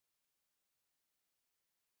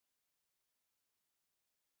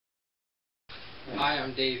Hi,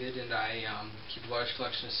 I'm David, and I keep a large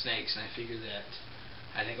collection of snakes, and I figure that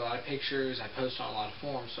I take a lot of pictures, I post on a lot of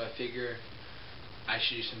forums, so I figure I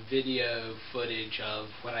should do some video footage of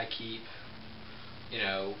what I keep,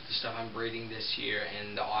 the stuff I'm breeding this year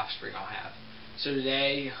and the offspring I'll have. So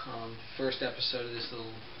today, first episode of this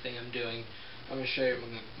little thing I'm doing, I'm going to show you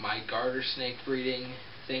my garter snake breeding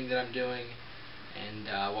thing that I'm doing and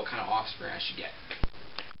what kind of offspring I should get.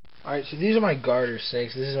 Alright, so these are my garter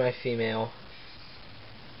snakes. This is my female.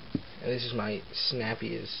 And this is my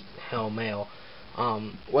snappy as hell male.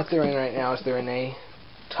 What they're in right now is they're in a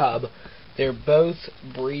tub. They're both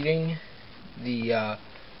breeding. The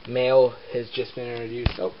male has just been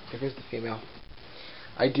introduced. Oh, there goes the female.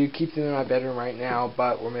 I do keep them in my bedroom right now,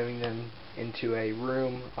 but we're moving them into a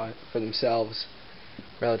room for themselves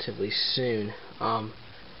relatively soon.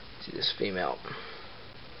 See this female.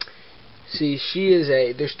 See, she is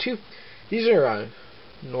a. There's two. These are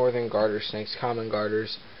northern garter snakes, common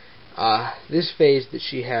garters. This phase that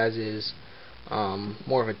she has is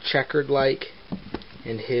more of a checkered like,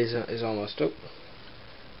 and his is almost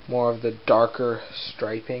more of the darker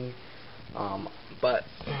striping. But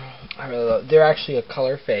I really love. They're actually a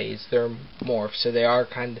color phase. They're morphs, so they are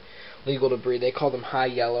kind of legal to breed. They call them high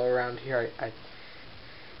yellow around here.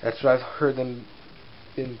 That's what I've heard them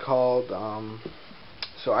been called.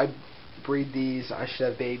 So I breed these. I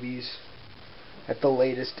should have babies at the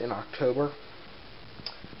latest in October.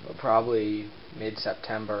 Probably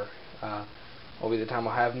mid-September will be the time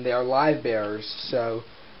I'll have them. They are live bearers, so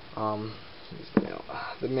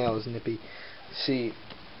the male is nippy. See,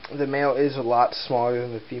 the male is a lot smaller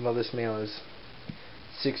than the female. This male is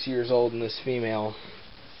 6 years old, and this female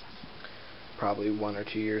probably 1 or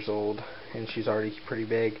 2 years old, and she's already pretty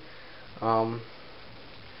big. What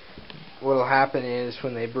will happen is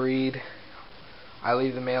when they breed, I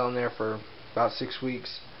leave the male in there for about 6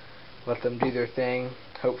 weeks, let them do their thing.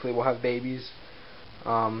 Hopefully we'll have babies,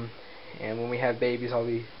 and when we have babies I'll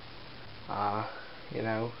be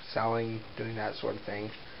selling, doing that sort of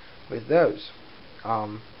thing with those.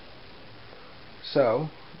 So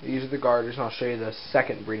these are the garters, and I'll show you the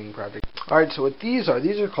second breeding project. Alright, so what these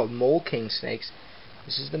are called mole king snakes.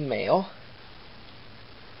 This is the male.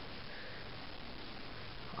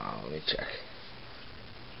 Let me check.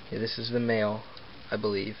 Yeah, this is the male, I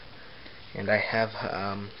believe. And I have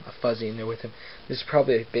a fuzzy in there with him. This is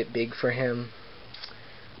probably a bit big for him,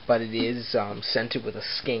 but it is scented with a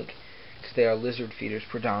skink, because they are lizard feeders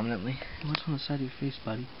predominantly. What's on the side of your face,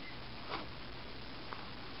 buddy?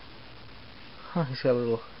 Huh, he's got a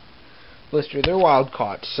little blister. They're wild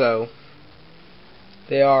caught, so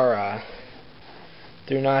they are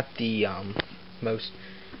they're not the most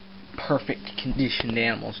perfect conditioned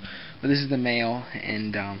animals. But this is the male,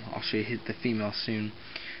 and I'll show you the female soon.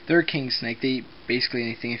 They're a king snake. They eat basically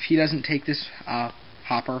anything. If he doesn't take this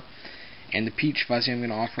hopper and the peach fuzzy I'm going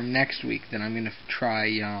to offer him next week, then I'm going to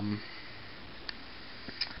try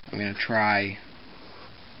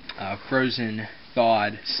frozen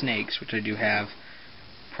thawed snakes, which I do have.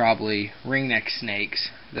 Probably ringneck snakes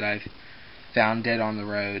that I've found dead on the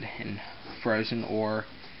road and frozen, or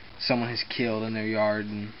someone has killed in their yard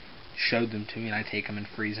and showed them to me, and I take them and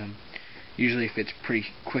freeze them. Usually if it's pretty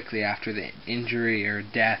quickly after the injury or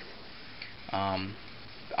death,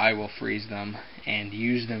 I will freeze them and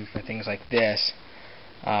use them for things like this.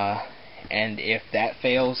 And if that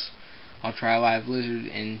fails, I'll try a live lizard,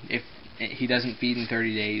 and if he doesn't feed in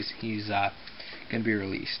 30 days, he's going to be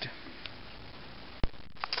released.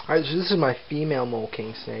 Alright, so this is my female mole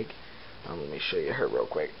king snake. Let me show you her real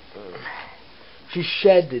quick. She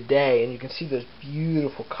shed today, and you can see those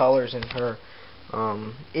beautiful colors in her.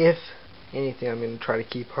 If anything, I'm going to try to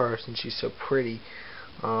keep her since she's so pretty.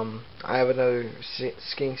 I have another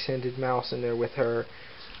skink-scented mouse in there with her.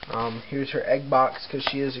 Here's her egg box, because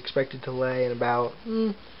she is expected to lay in about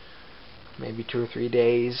maybe 2 or 3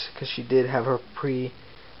 days, because she did have her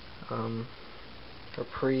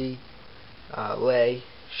lay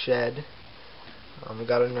shed. We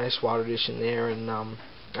got a nice water dish in there, and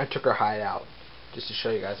I took her hide out just to show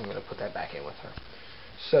you guys. I'm going to put that back in with her.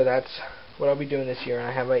 So that's what I'll be doing this year, and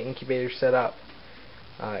I have my incubator set up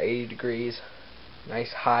 80 degrees,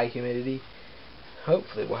 nice high humidity.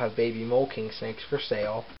 Hopefully we'll have baby mole king snakes for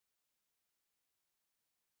sale.